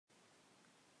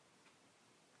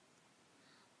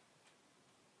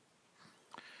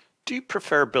Do you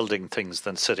prefer building things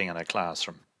than sitting in a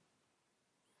classroom?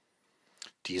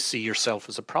 Do you see yourself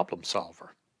as a problem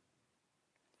solver?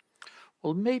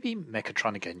 Well, maybe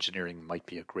mechatronic engineering might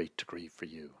be a great degree for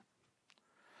you.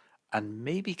 And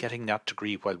maybe getting that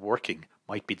degree while working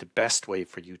might be the best way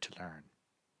for you to learn.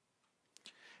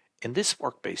 In this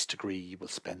work-based degree, you will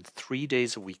spend 3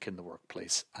 days a week in the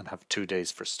workplace and have 2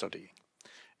 days for studying.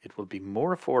 It will be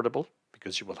more affordable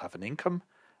because you will have an income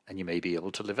and you may be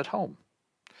able to live at home.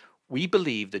 We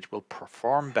believe that you will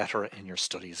perform better in your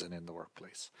studies and in the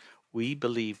workplace. We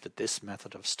believe that this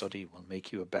method of study will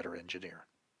make you a better engineer.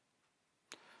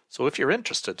 So if you're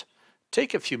interested,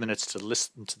 take a few minutes to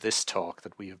listen to this talk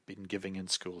that we have been giving in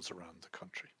schools around the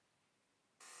country.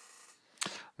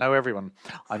 Now everyone,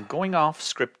 I'm going off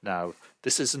script now.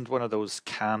 This isn't one of those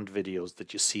canned videos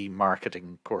that you see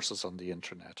marketing courses on the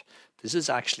internet. This is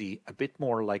actually a bit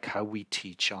more like how we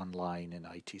teach online in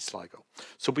IT Sligo.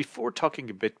 So before talking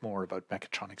a bit more about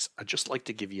mechatronics, I'd just like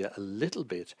to give you a little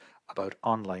bit about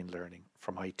online learning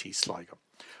from IT Sligo.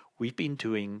 We've been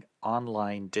doing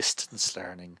online distance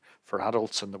learning for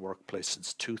adults in the workplace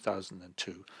since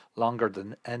 2002, longer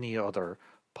than any other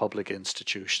public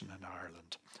institution in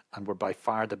Ireland. And we're by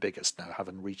far the biggest now,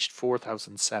 having reached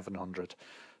 4,700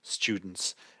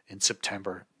 students in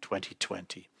September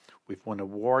 2020. We've won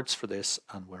awards for this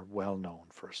and we're well known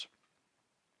for it.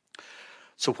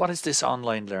 So what is this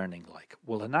online learning like?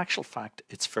 Well, in actual fact,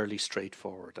 it's fairly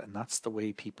straightforward, and that's the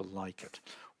way people like it.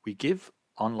 We give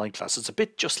online classes, a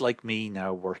bit just like me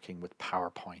now working with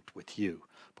PowerPoint with you,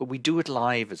 but we do it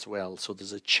live as well. So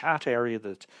there's a chat area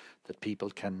that people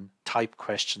can type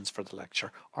questions for the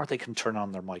lecture, or they can turn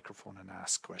on their microphone and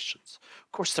ask questions.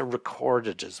 Of course, they're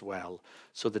recorded as well,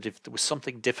 so that if there was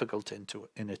something difficult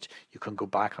in it, you can go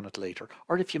back on it later.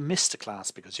 Or if you missed a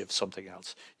class because you have something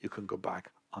else, you can go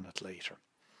back on it later.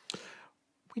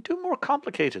 We do more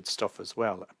complicated stuff as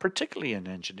well, particularly in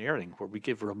engineering, where we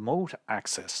give remote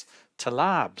access to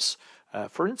labs.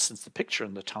 For instance, the picture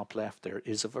in the top left there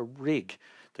is of a rig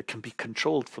that can be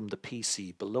controlled from the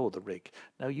PC below the rig.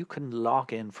 Now you can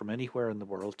log in from anywhere in the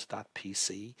world to that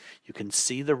PC. You can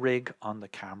see the rig on the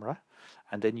camera,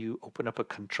 and then you open up a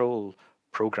control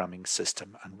programming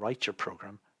system and write your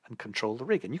program and control the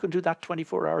rig. And you can do that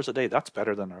 24 hours a day. That's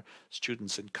better than our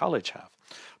students in college have.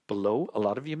 Below, a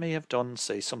lot of you may have done,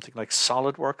 say, something like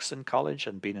SolidWorks in college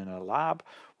and been in a lab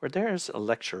where there's a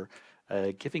lecturer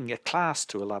giving a class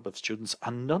to a lab of students,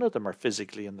 and none of them are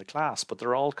physically in the class, but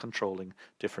they're all controlling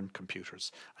different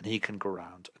computers, and he can go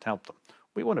around and help them.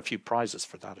 We won a few prizes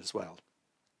for that as well.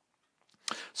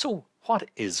 So what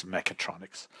is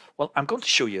mechatronics? Well, I'm going to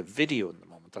show you a video in a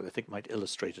moment that I think might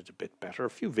illustrate it a bit better, a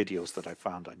few videos that I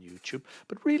found on YouTube,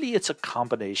 but really it's a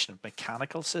combination of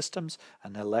mechanical systems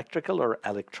and electrical or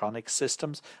electronic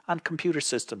systems and computer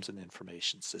systems and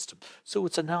information systems. So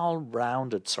it's an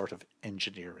all-rounded sort of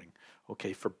engineering,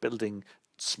 okay, for building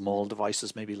small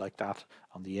devices maybe like that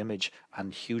on the image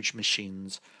and huge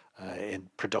machines in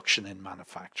production in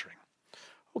manufacturing.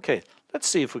 Okay, let's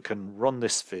see if we can run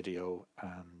this video.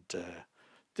 And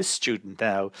this student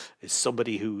now is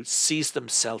somebody who sees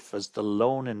themselves as the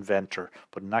lone inventor,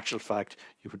 but in actual fact,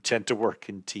 you would tend to work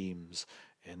in teams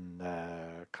in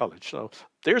college. So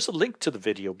there's a link to the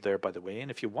video there, by the way. And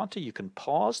if you want to, you can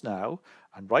pause now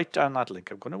and write down that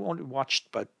link. I'm going to only watch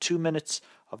about 2 minutes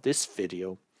of this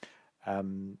video.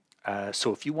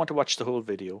 So if you want to watch the whole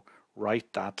video,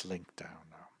 write that link down.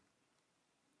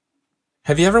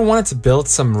 Have you ever wanted to build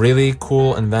some really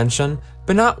cool invention,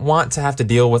 but not want to have to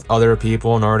deal with other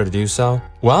people in order to do so?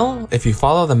 Well, if you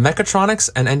follow the mechatronics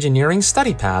and engineering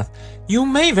study path, you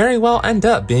may very well end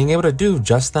up being able to do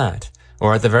just that.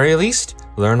 Or at the very least,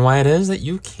 learn why it is that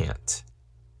you can't.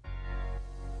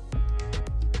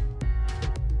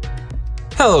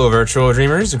 Hello virtual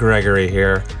dreamers, Gregory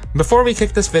here. Before we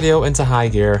kick this video into high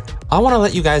gear, I want to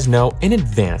let you guys know in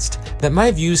advance that my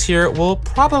views here will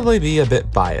probably be a bit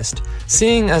biased,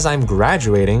 seeing as I'm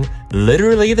graduating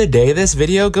literally the day this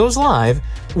video goes live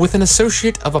with an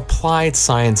Associate of Applied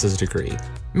Sciences degree,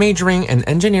 majoring in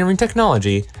Engineering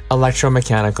Technology,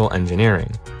 Electromechanical Engineering.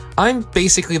 I'm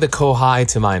basically the Kohai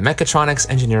to my Mechatronics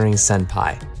Engineering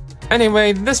Senpai.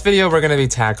 Anyway, this video we're going to be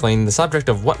tackling the subject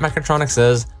of what mechatronics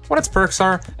is, what its perks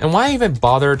are, and why I even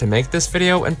bothered to make this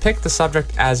video and pick the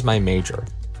subject as my major.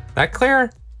 That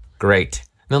clear? Great.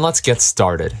 Then let's get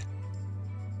started.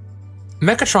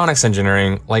 Mechatronics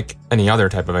engineering, like any other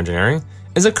type of engineering,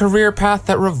 is a career path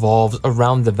that revolves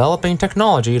around developing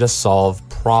technology to solve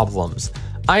problems.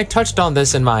 I touched on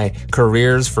this in my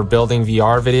Careers for Building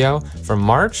VR video from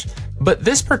March, but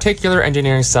this particular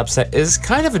engineering subset is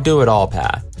kind of a do-it-all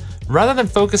path. Rather than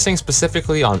focusing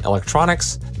specifically on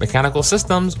electronics, mechanical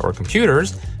systems, or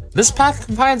computers, this path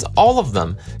combines all of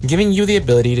them, giving you the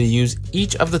ability to use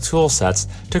each of the tool sets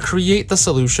to create the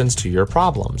solutions to your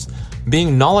problems.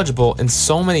 Being knowledgeable in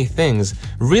so many things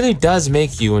really does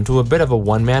make you into a bit of a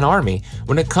one-man army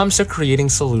when it comes to creating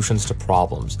solutions to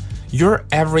problems. You're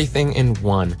everything in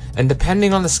one, and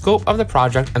depending on the scope of the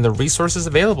project and the resources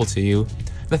available to you,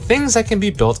 the things that can be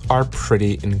built are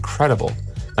pretty incredible.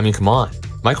 I mean, come on.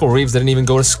 Michael Reeves didn't even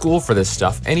go to school for this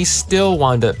stuff, and he still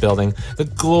wound up building the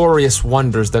glorious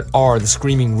wonders that are the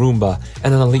Screaming Roomba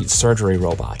and an elite surgery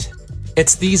robot.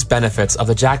 It's these benefits of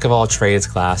the Jack-of-all-trades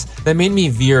class that made me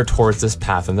veer towards this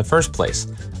path in the first place.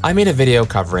 I made a video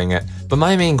covering it, but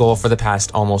my main goal for the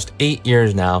past almost 8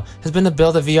 years now has been to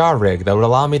build a VR rig that would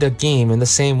allow me to game in the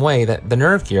same way that the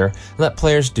Nerve Gear let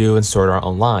players do in Sword Art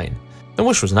Online. The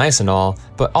wish was nice and all,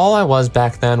 but all I was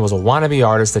back then was a wannabe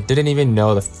artist that didn't even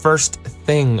know the first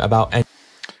thing about any.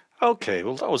 Okay,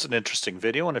 well that was an interesting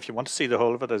video, and if you want to see the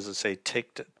whole of it, as I say,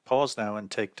 pause now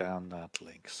and take down that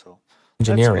link. So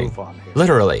Engineering. let's move on here.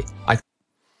 Literally.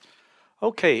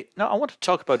 Okay, now I want to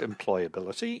talk about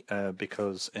employability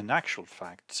because in actual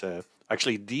fact,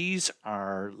 actually these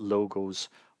are logos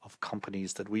of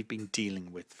companies that we've been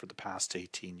dealing with for the past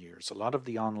 18 years. A lot of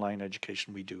the online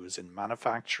education we do is in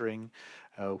manufacturing,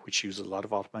 which uses a lot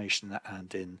of automation,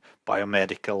 and in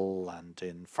biomedical and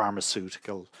in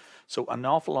pharmaceutical. So an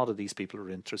awful lot of these people are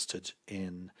interested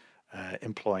in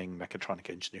employing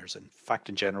mechatronic engineers. In fact,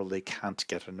 in general, they can't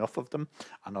get enough of them,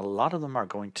 and a lot of them are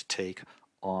going to take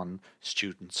on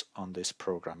students on this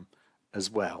program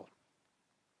as well.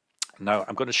 Now,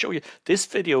 I'm going to show you, this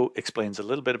video explains a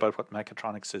little bit about what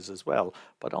mechatronics is as well,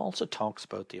 but also talks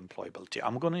about the employability.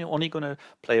 I'm only going to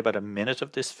play about a minute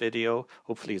of this video.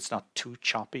 Hopefully it's not too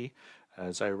choppy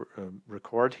as I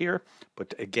record here.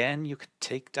 But again, you can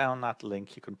take down that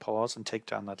link. You can pause and take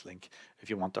down that link if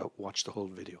you want to watch the whole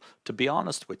video. To be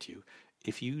honest with you,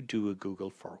 if you do a Google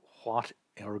for what,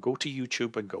 or go to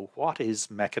YouTube and go, what is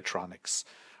mechatronics?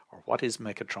 Or what is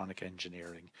mechatronic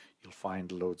engineering, you'll find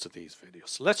loads of these videos.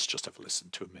 So let's just have a listen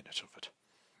to a minute of it.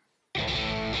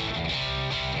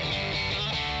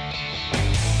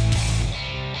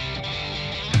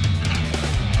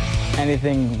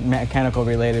 Anything mechanical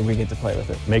related, we get to play with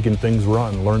it. Making things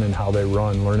run, learning how they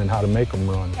run, learning how to make them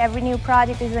run. Every new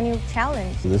project is a new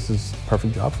challenge. So this is a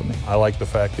perfect job for me. I like the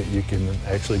fact that you can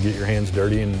actually get your hands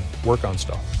dirty and work on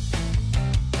stuff.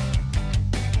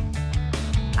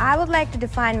 I would like to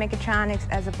define mechatronics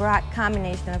as a broad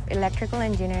combination of electrical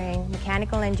engineering,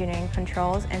 mechanical engineering,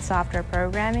 controls, and software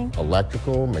programming.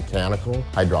 Electrical, mechanical,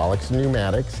 hydraulics and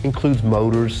pneumatics. Includes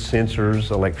motors, sensors,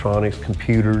 electronics,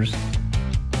 computers.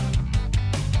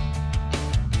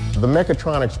 The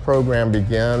mechatronics program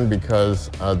began because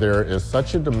there is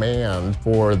such a demand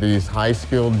for these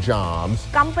high-skilled jobs.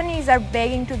 Companies are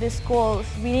begging to the schools,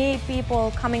 we need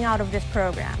people coming out of this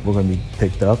program. We're going to be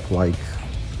picked up like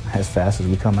as fast as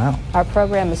we come out. Our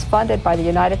program is funded by the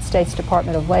United States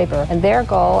Department of Labor, and their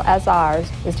goal, as ours,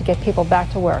 is to get people back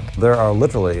to work. There are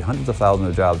literally hundreds of thousands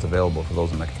of jobs available for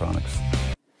those in mechatronics.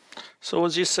 So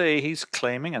as you say, he's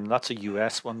claiming, and that's a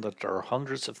US one, that there are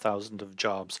hundreds of thousands of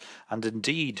jobs. And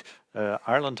indeed,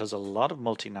 Ireland has a lot of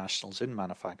multinationals in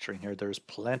manufacturing here. There's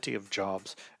plenty of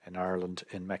jobs in Ireland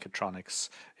in mechatronics,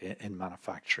 in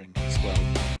manufacturing as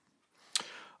well.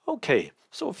 Okay,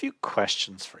 so a few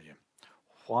questions for you.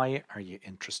 Why are you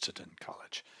interested in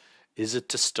college? Is it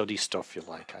to study stuff you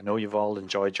like? I know you've all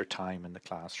enjoyed your time in the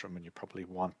classroom and you probably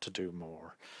want to do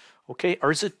more. Okay,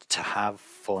 or is it to have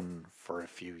fun for a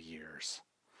few years?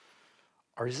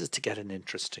 Or is it to get an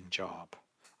interesting job?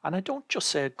 And I don't just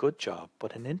say a good job,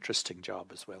 but an interesting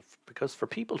job as well. Because for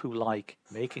people who like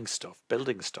making stuff,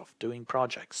 building stuff, doing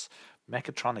projects,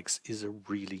 mechatronics is a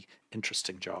really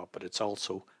interesting job, but it's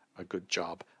also a good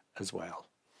job as well.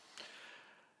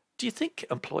 Do you think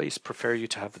employees prefer you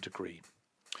to have a degree?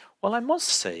 Well, I must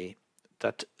say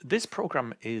that this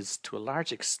program is to a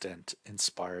large extent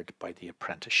inspired by the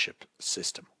apprenticeship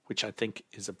system, which I think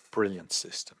is a brilliant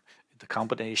system. The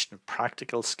combination of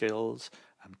practical skills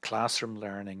and classroom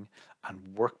learning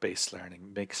and work-based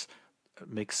learning makes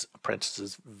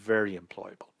apprentices very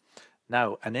employable.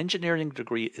 Now, an engineering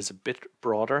degree is a bit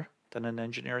broader than an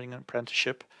engineering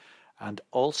apprenticeship, and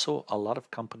also a lot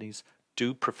of companies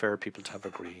do prefer people to have a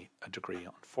degree,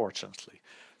 unfortunately.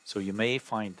 So you may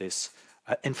find this,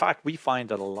 in fact, we find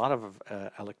that a lot of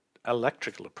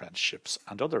electrical apprenticeships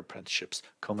and other apprenticeships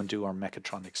come and do our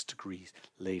mechatronics degrees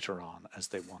later on as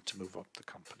they want to move up the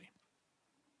company.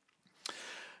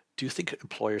 Do you think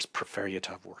employers prefer you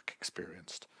to have work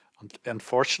experience?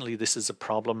 Unfortunately, this is a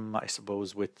problem, I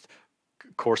suppose, with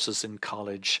courses in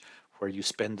college where you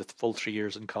spend the full 3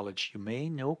 years in college, you may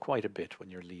know quite a bit when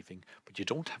you're leaving, but you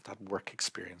don't have that work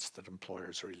experience that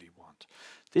employers really want.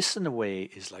 This, in a way,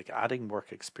 is like adding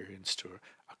work experience to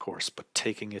a course, but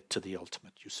taking it to the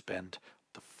ultimate. You spend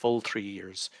the full 3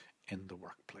 years in the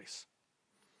workplace.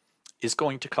 Is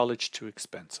going to college too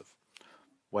expensive?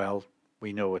 Well,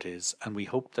 we know it is, and we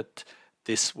hope that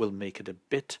this will make it a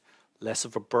bit less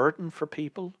of a burden for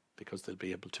people, because they'll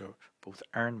be able to both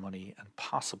earn money and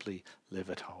possibly live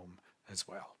at home as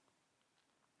well.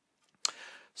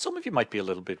 Some of you might be a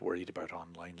little bit worried about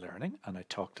online learning, and I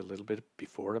talked a little bit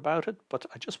before about it, but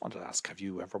I just wanted to ask, have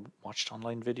you ever watched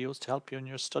online videos to help you in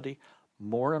your study?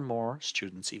 More and more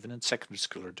students, even in secondary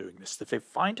school, are doing this. If they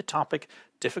find a topic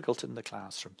difficult in the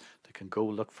classroom, they can go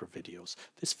look for videos.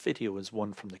 This video is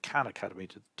one from the Khan Academy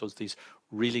that does these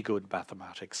really good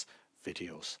mathematics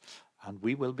videos. And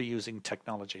we will be using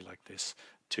technology like this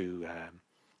to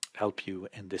help you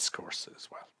in this course as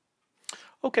well.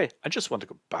 Okay, I just want to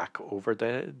go back over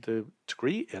the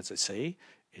degree. As I say,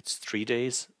 it's 3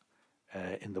 days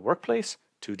in the workplace,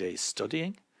 2 days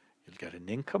studying. You'll get an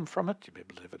income from it. You'll be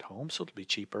able to live at home, so it'll be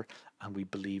cheaper. And we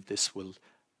believe this will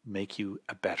make you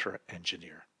a better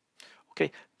engineer.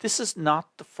 Okay, this is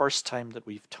not the first time that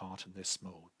we've taught in this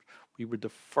mode. We were the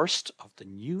first of the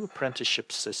new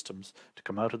apprenticeship systems to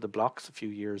come out of the blocks a few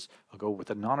years ago with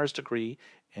an honours degree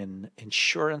in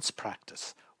insurance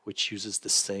practice, which uses the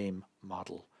same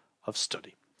model of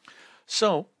study.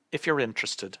 So, if you're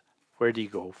interested, where do you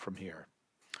go from here?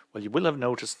 Well, you will have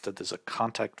noticed that there's a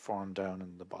contact form down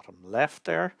in the bottom left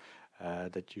there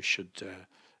that you should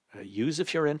use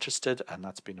if you're interested, and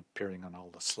that's been appearing on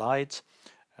all the slides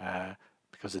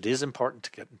because it is important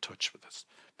to get in touch with us.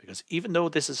 Because even though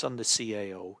this is on the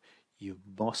CAO, you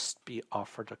must be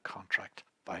offered a contract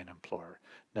by an employer.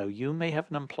 Now, you may have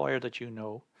an employer that you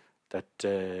know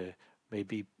that may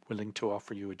be willing to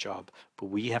offer you a job, but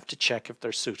we have to check if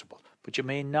they're suitable. But you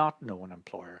may not know an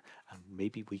employer, and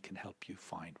maybe we can help you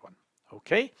find one.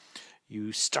 Okay?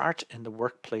 You start in the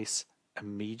workplace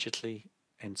immediately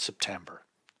in September.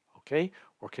 Okay?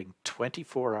 Working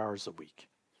 24 hours a week.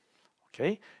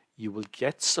 Okay? You will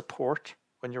get support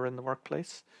when you're in the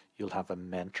workplace. You'll have a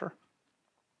mentor,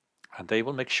 and they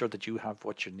will make sure that you have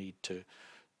what you need to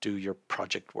do your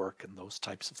project work and those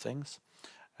types of things.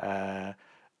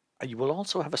 You will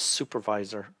also have a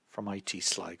supervisor from IT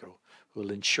Sligo who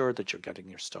will ensure that you're getting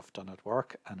your stuff done at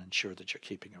work and ensure that you're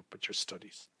keeping up with your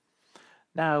studies.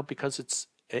 Now, because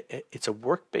it's a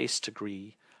work-based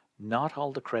degree, not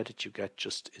all the credit you get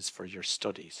just is for your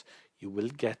studies. You will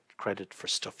get credit for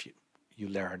stuff you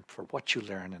learn, for what you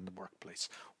learn in the workplace.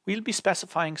 We'll be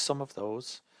specifying some of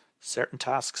those, certain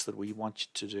tasks that we want you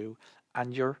to do,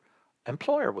 and your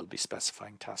employer will be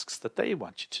specifying tasks that they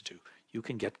want you to do. You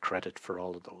can get credit for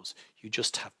all of those. You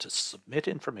just have to submit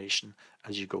information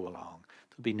as you go along.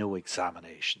 There'll be no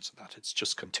examinations of that. It's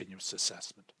just continuous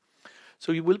assessment.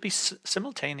 So you will be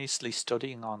simultaneously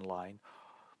studying online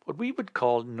what we would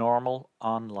call normal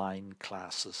online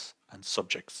classes and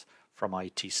subjects from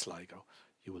IT Sligo.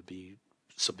 You will be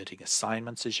submitting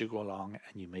assignments as you go along,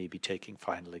 and you may be taking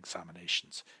final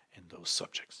examinations in those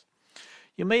subjects.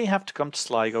 You may have to come to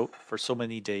Sligo for so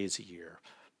many days a year,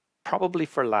 probably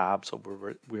for labs. So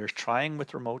we're trying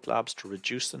with remote labs to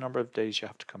reduce the number of days you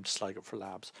have to come to Sligo for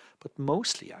labs, but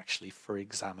mostly actually for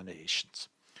examinations.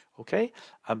 Okay,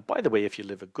 and by the way, if you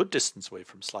live a good distance away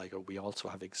from Sligo, we also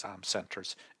have exam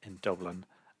centres in Dublin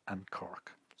and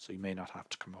Cork, so you may not have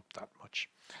to come up that much.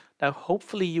 Now,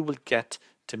 hopefully you will get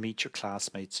to meet your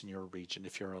classmates in your region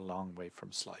if you're a long way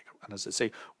from Sligo. And as I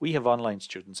say, we have online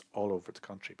students all over the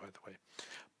country, by the way.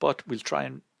 But we'll try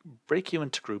and break you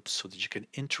into groups so that you can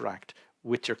interact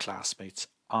with your classmates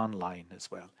online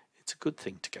as well. It's a good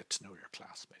thing to get to know your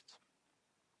classmates.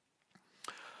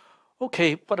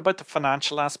 Okay, what about the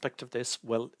financial aspect of this?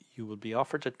 Well, you will be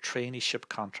offered a traineeship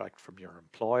contract from your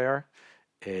employer.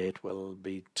 It will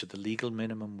be to the legal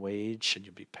minimum wage, and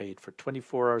you'll be paid for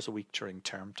 24 hours a week during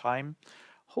term time.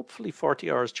 Hopefully 40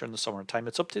 hours during the summer time.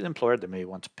 It's up to the employer. They may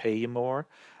want to pay you more.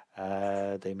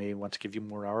 They may want to give you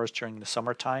more hours during the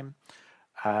summertime.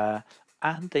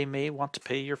 And they may want to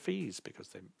pay your fees because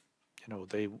they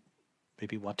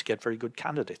maybe want to get very good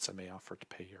candidates and may offer to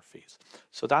pay your fees.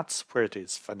 So that's where it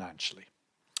is financially.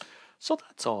 So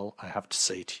that's all I have to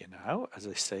say to you now. As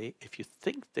I say, if you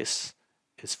think this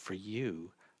is for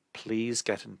you, please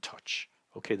get in touch.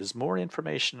 Okay, there's more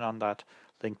information on that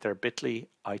link there, bit.ly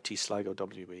IT Sligo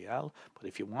WEL. But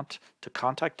if you want to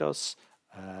contact us,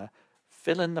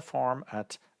 fill in the form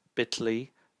at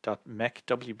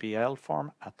bit.ly.mechwbl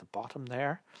form at the bottom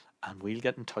there, and we'll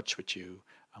get in touch with you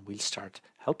and we'll start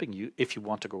helping you. If you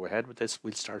want to go ahead with this,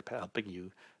 we'll start helping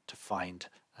you to find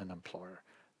an employer.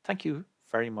 Thank you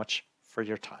very much for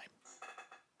your time.